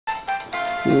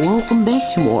Welcome back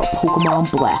to more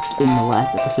Pokemon Black. In the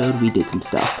last episode, we did some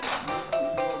stuff.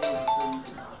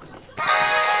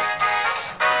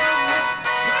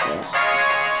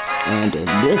 And in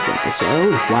this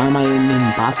episode, why am I in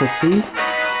Mombasa Sea?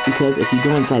 Because if you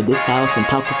go inside this house and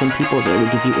talk to some people, they will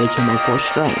give you HMO 4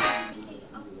 strength.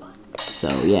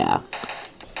 So, yeah.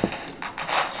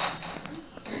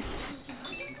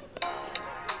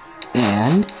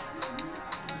 And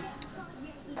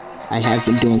I have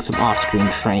been doing some off-screen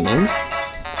training,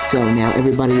 so now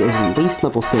everybody is at least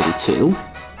level 32,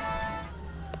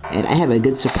 and I have a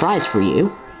good surprise for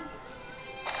you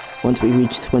once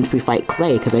we fight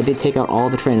Clay, because I did take out all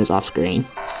the trainers off-screen.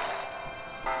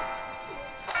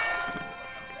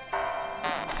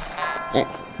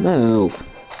 Move.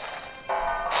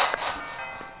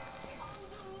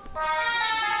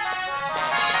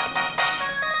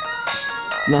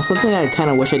 Now, something I kind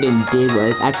of wish I did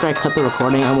was, after I cut the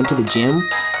recording, I went to the gym,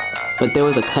 but there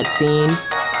was a cutscene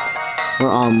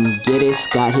where, Geddes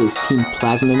got his Team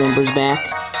Plasma members back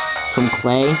from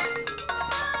Clay,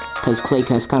 because Clay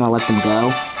has kind of let them go,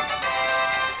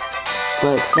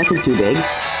 but nothing too big.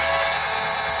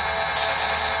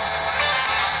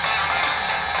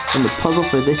 And the puzzle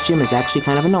for this gym is actually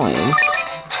kind of annoying.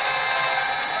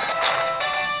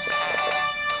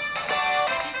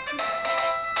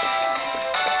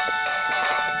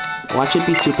 Watch it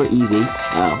be super easy.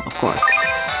 Oh, of course.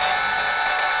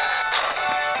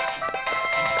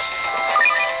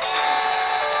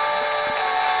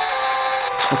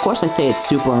 Of course I say it's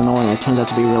super annoying, it turns out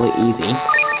to be really easy.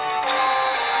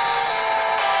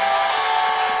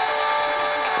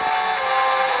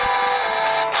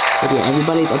 But yeah,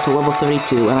 everybody's up to level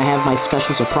 32, and I have my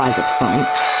special surprise up front.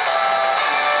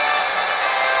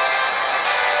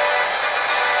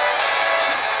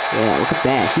 Yeah, look at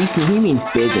that. He means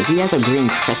business. He has a green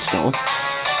crystal.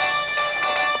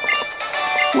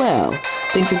 Well,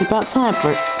 think it's about time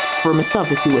for myself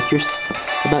to see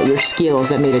about your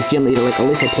skills that made a gym leader like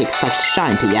Alyssa take such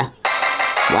shine to ya.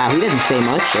 Wow, he doesn't say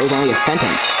much. It was only a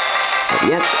sentence. But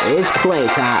yep, it's Clay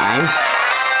time.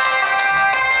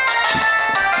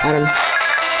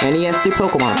 And he has 3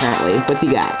 Pokemon apparently. What's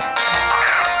he got?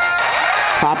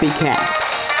 Copycat.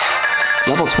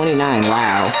 Level 29.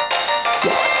 Wow.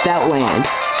 Stoutland.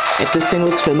 If this thing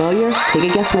looks familiar, take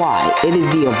a guess why. It is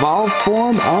the evolved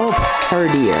form of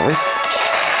Herdier.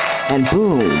 And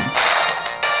boom.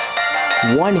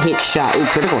 One hit shot. Ooh,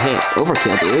 critical hit.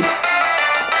 Overkill, dude.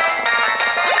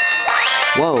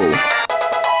 Whoa.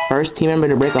 First team member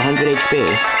to break 100 HP.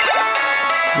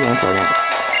 Yeah, for next.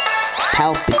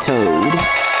 Palpitoad.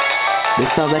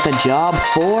 This sounds like a job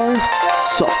for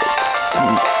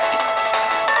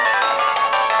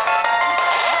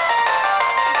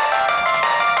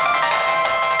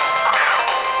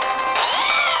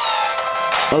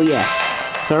Oh yes,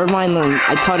 Sir of Mine learned,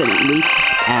 I taught it Leaf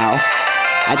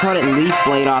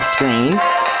Blade off screen,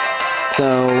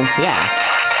 so yeah,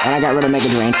 and I got rid of Mega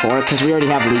Drain for it, because we already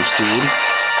have Leech Seed,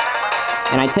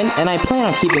 and I plan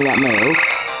on keeping that move.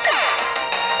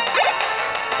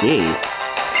 Jeez.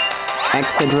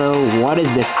 Excadrill, what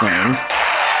is this thing?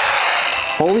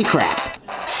 Holy crap.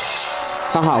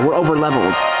 Haha, we're over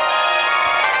leveled.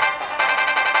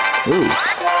 Ooh.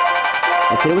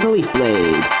 Let's hit it with a Leaf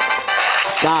Blade.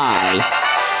 Die.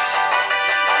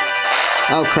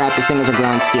 Oh crap, this thing is a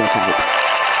ground steel type.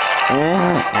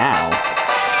 Ow.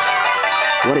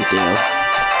 What'd it do?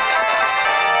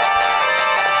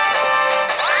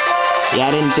 Yeah,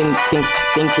 I didn't think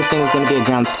this thing was gonna be a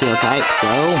ground steel type,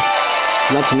 so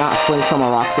let's not flinch from a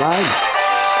rock slide.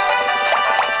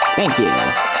 Thank you.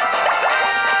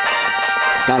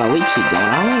 Got a Leech Seed going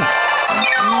on.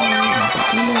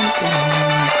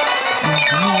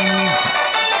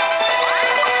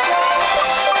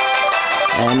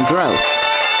 And growth.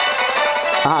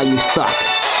 Ah, you suck.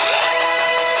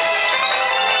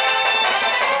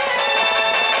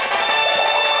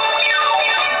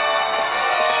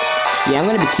 Yeah, I'm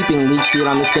gonna be keeping Leech Seed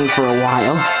on this thing for a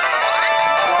while.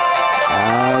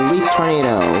 Leaf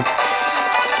Tornado.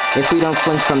 If we don't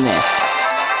flinch from this.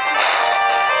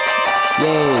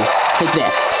 Yay. Take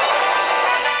this.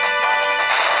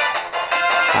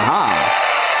 Aha.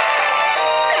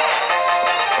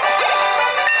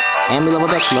 And we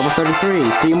leveled up to level 33.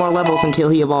 3 more levels until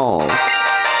he evolves.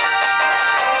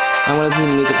 I'm gonna listen to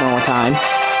the music one more time.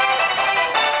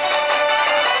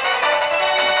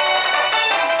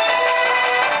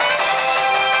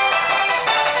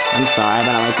 I'm sorry,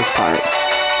 but I like this part.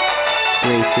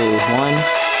 3, 2, 1.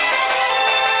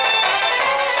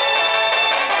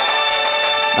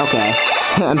 Okay.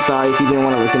 I'm sorry if you didn't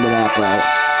want to listen to that, but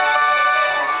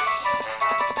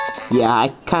Yeah, I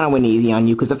kind of went easy on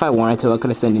you, because if I wanted to, I could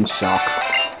have sent in Shock.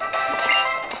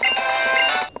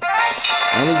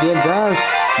 And he gives us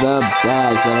the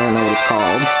badge, but I don't know what it's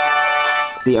called.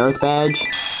 The Earth badge?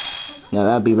 No,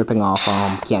 that would be ripping off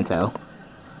Kanto.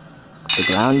 The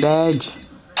Ground badge?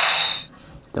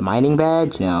 The Mining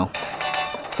badge? No.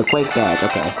 The Quake badge,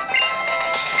 okay.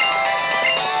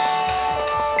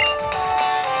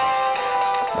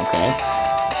 Okay.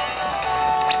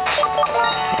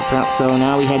 So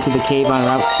now we head to the cave on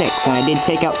Route 6, and I did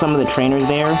take out some of the trainers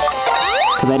there,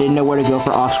 because I didn't know where to go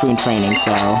for off-screen training,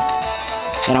 so...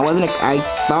 And I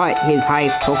thought his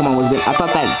highest Pokemon was I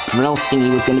thought that drill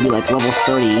thingy was gonna be like level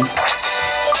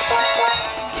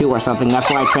 32 or something, that's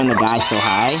why I trained the guy so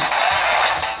high.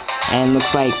 And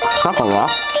looks like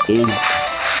Krokorok is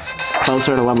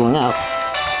closer to leveling up.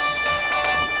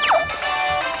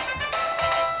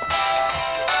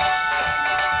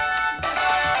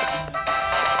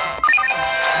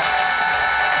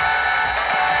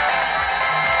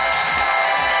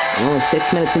 We're only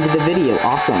 6 minutes into the video.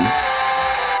 Awesome.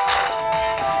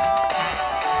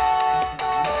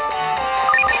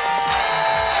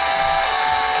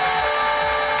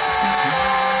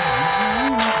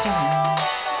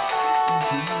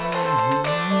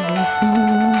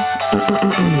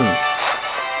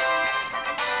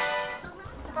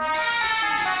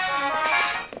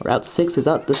 Route 6 is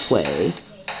up this way.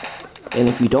 And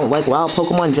if you don't like wild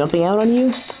Pokemon jumping out on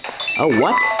you... Oh,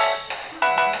 what?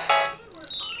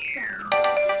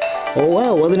 Oh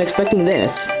well, wasn't expecting this.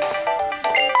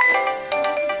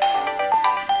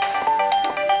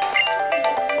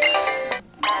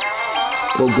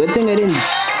 Well, good thing I didn't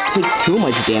take too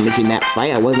much damage in that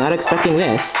fight. I was not expecting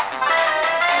this.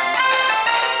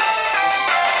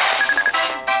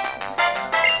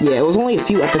 Yeah, it was only a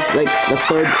few episodes, like the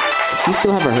third... You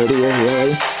still have a Herdier,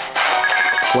 really?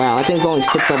 Wow, I think it's only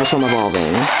 6 levels from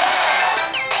evolving.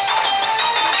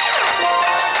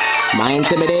 My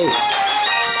Intimidate.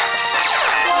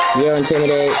 Your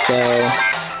Intimidate, so...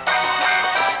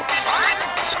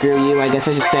 Screw you, I guess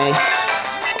I should say.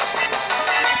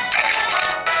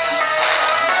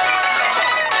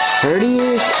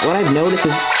 Herdiers, what I've noticed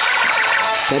is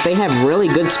that they have really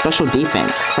good special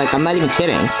defense. Like, I'm not even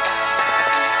kidding.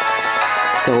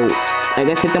 So, I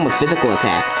guess hit them with physical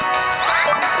attacks.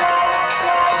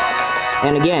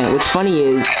 And again, what's funny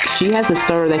is, she has the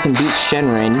starter that can beat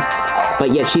Shenron,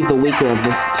 but yet she's the weaker of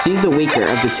the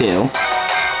two.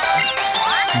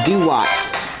 Duat.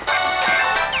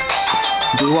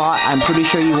 Duat, I'm pretty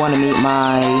sure you want to meet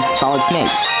my Solid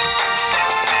Snake.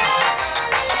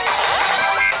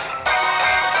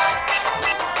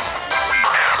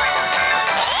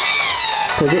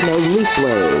 Because it knows Leaf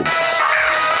Blade.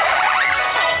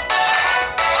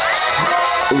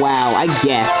 Wow, I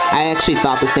guess. I actually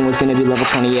thought this thing was going to be level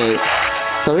 28.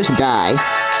 So this guy.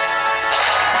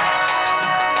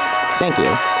 Thank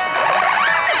you.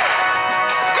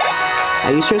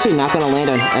 Are you seriously not going to land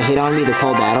a hit on me this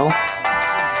whole battle?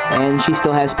 And she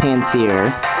still has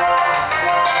Pansear.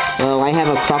 Well, I have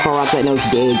a Krokorok that knows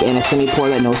Dig and a Simipour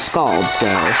that knows Scald,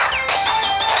 so...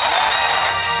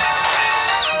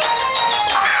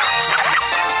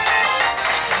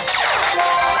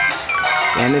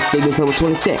 And this thing is level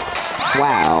 26.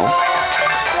 Wow.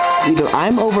 Either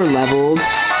I'm over-leveled,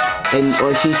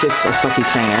 or she's just a sucky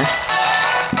trainer.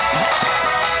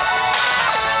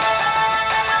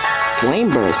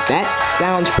 Flame Burst. That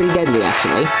sounds pretty deadly,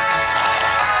 actually.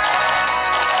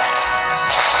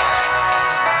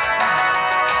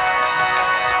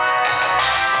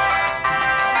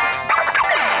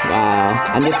 Wow.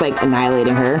 I'm just, like,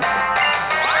 annihilating her.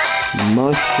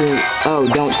 Mushroom... Oh,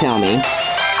 don't tell me.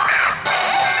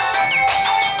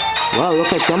 Well, it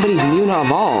looks like somebody's Muna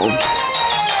evolved.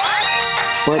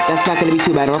 But that's not going to be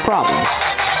too bad of a problem.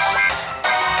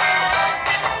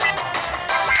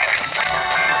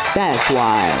 That's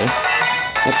why.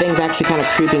 That thing's actually kind of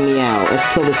creeping me out. Let's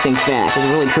kill this thing fast.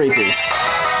 It's really creepy.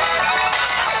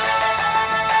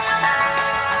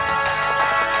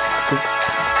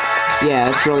 Yeah,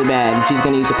 that's really bad. She's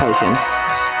going to use a potion.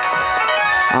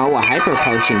 Oh, a Hyper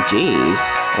Potion. Jeez.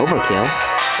 Overkill.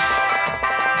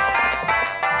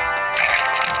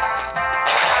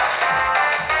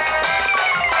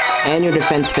 And your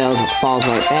defense falls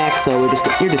right back, so you're just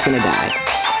gonna die.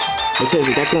 But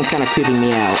seriously, that thing's kind of creeping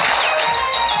me out.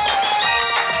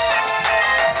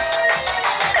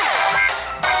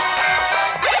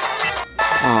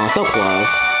 Oh, so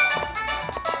close.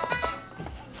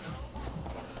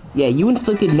 Yeah, you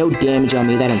inflicted no damage on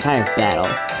me that entire battle.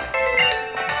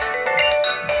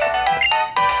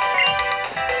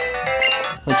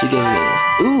 What'd you give me?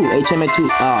 Ooh, HM2.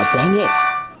 Oh, dang it.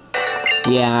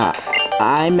 Yeah.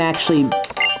 I'm actually...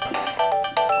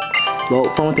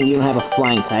 Well, for one thing, you don't have a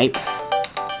flying type.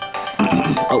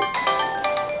 Oh.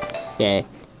 Okay.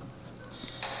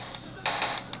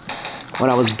 What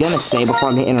I was gonna say before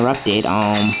I get interrupted,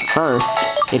 first,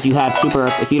 if you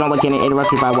don't like getting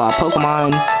interrupted by wild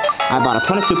Pokemon, I bought a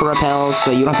ton of Super Repels,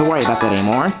 so you don't have to worry about that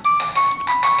anymore.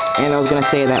 And I was gonna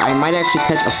say that I might actually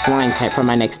catch a flying type for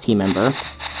my next team member.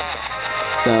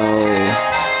 So,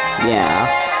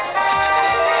 yeah.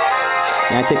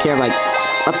 And I took care of, like,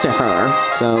 up to her,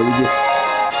 so we just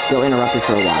go interrupted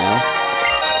for a while.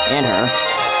 And her.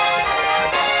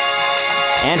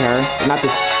 And her, not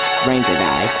this ranger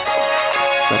guy.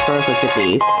 But first, let's get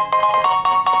these.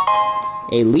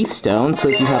 A leaf stone, so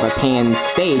if you have a pan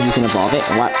sage, you can evolve it.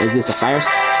 And what is this, the fire?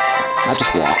 Not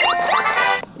just walk.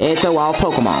 It's a wild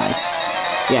Pokemon.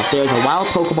 Yes, there's a wild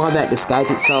Pokemon that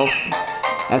disguises itself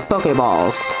as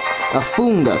Pokeballs. A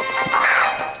Fungus.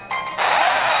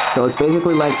 So it's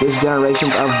basically like this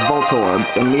generations of Voltorb,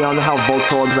 and we all know how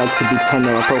Voltorbs like to be 10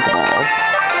 little Pokeballs.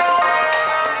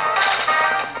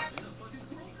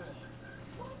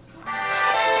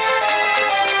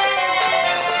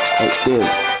 Hey, dude,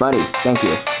 buddy, thank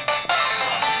you.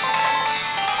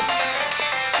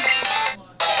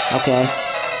 Okay.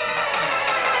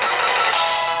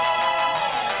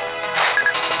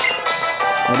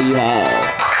 What do you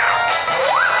have?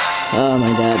 Oh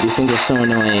my god, these things are so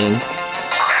annoying.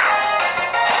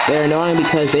 They're annoying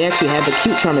because they actually have the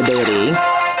Cute Charm ability.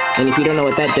 And if you don't know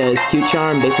what that does, Cute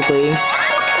Charm basically,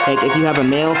 like if you have a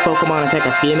male Pokemon attack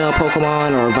a female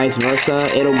Pokemon or vice versa,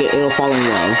 it'll fall in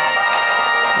love.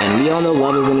 And we all know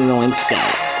love is an annoying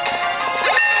stat.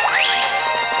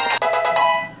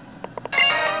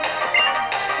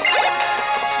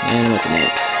 And what's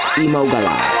next?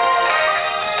 Emogala.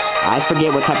 I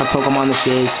forget what type of Pokemon this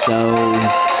is, so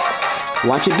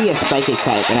watch it be a psychic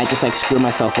type, and I just like screw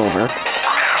myself over.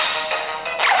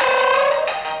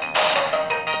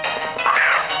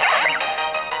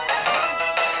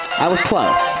 I was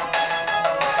close.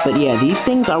 But yeah, these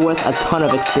things are worth a ton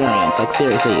of experience. Like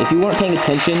seriously, if you weren't paying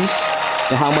attention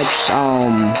to how much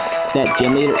that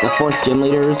gym leader, the 4th gym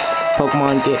leader's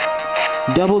Pokemon get,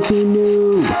 Double Team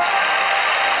Noob.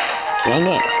 Dang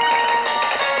it.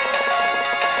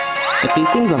 If these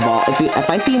things evolve, if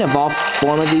I see an evolved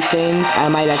form of these things, I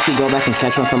might actually go back and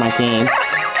catch one for my team.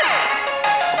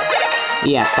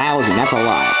 Yeah, 1,000, that's a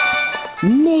lot.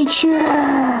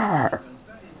 Nature!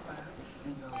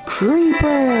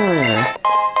 Creeper!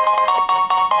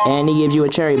 And he gives you a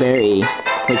Cherry Berry,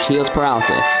 which heals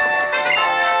paralysis.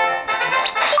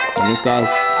 And this guy's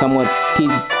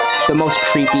he's the most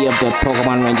creepy of the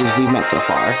Pokemon ranges we've met so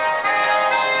far.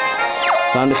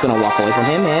 So I'm just gonna walk away from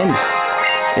him, and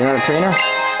you're not a trainer?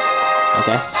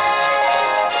 Okay.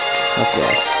 Let's go.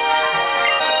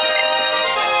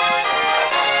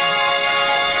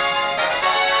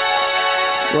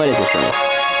 What is this place?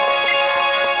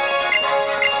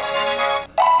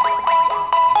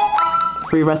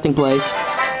 Free resting place.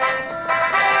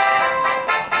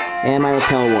 And my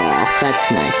repel wore off.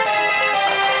 That's nice.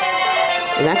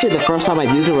 It's actually the first time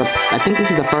I've used I think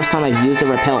this is the first time I've used a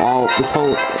repel this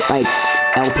whole, like,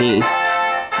 LP.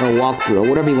 Or walkthrough, or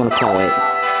whatever you want to call it.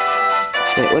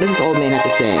 Wait, what does this old man have to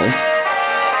say?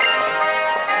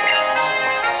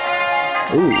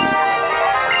 Ooh.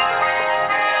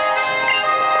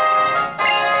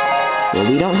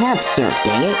 Well, we don't have surf,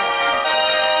 dang it.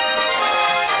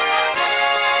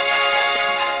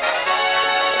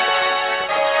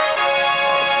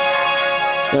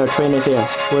 There are trainers here.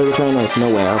 Where are the trainers?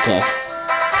 Nowhere, okay.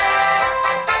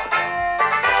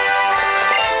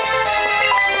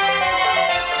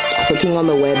 Clicking on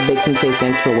the web makes him say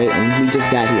thanks for waiting. We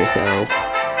just got here, so...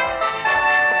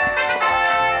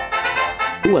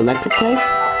 Ooh, electric type?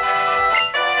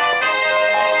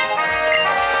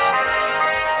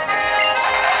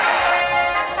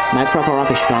 My Purple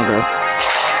Rock is stronger.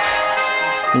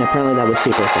 And apparently that was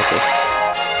super effective.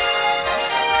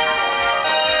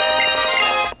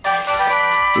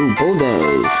 Ooh,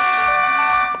 Bulldoze.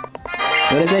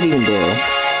 What does that even do?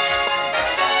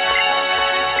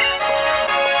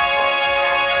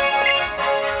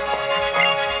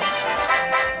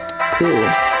 Cool.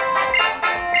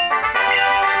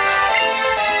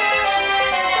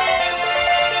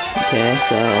 Okay,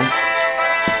 so...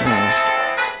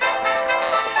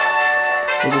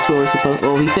 Is this where we're supposed...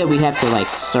 Well, he said we have to, like,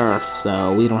 surf,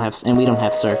 so we don't have... And we don't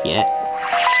have surf yet.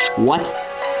 What?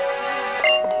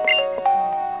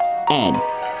 Ed.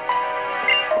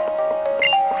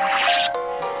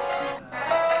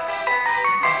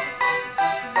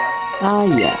 Ah,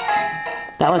 yes.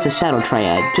 That was a Shadow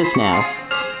Triad, just now.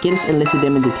 Gillis enlisted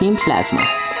them into Team Plasma.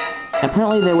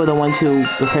 Apparently they were the ones who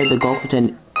repaired the Gulf, which I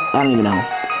don't even know.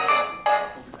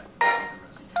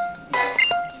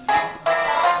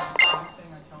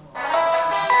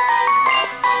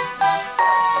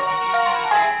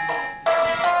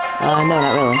 No,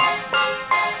 not really.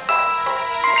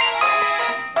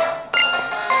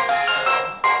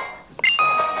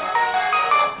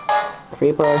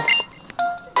 Creeper.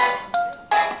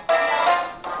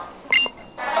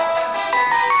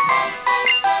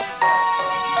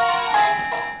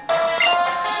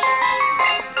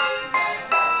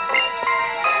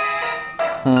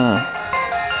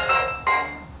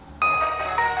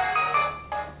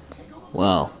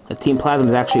 Well, the Team Plasma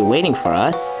is actually waiting for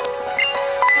us.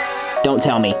 Don't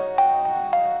tell me.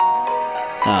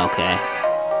 Oh, okay.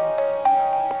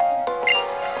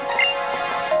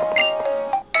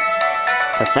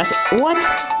 Professor... What?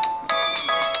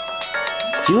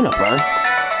 Juniper?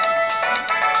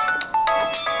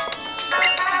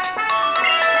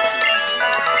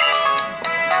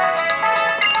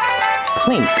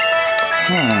 Clink.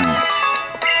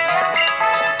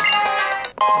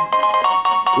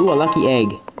 Ooh, a lucky egg.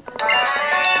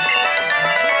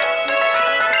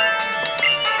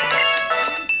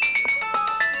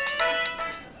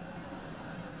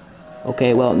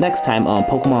 Okay, well, next time on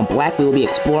Pokemon Black, we will be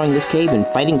exploring this cave and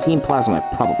fighting Team Plasma,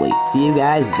 probably. See you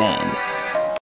guys then.